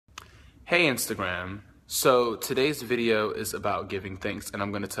Hey Instagram. So today's video is about giving thanks, and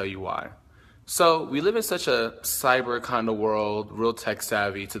I'm going to tell you why. So we live in such a cyber kind of world, real tech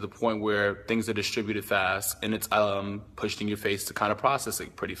savvy, to the point where things are distributed fast and it's pushed in your face to kind of process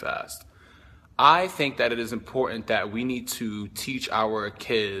it pretty fast. I think that it is important that we need to teach our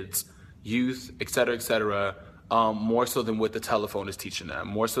kids, youth, etc., more so than what the telephone is teaching them,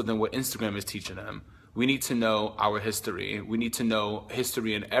 more so than what Instagram is teaching them. We need to know our history. We need to know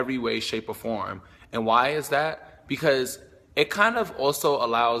history in every way, shape, or form. And why is that? Because it kind of also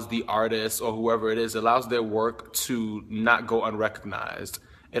allows the artist or whoever it is, allows their work to not go unrecognized.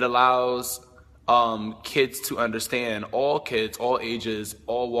 It allows kids to understand, all kids, all ages,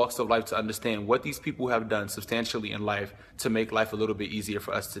 all walks of life, to understand what these people have done substantially in life to make life a little bit easier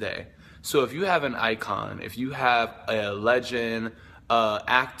for us today. So if you have an icon, if you have a legend,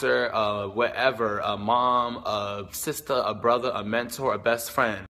 actor, whatever, a mom, a sister, a brother, a mentor, a best friend,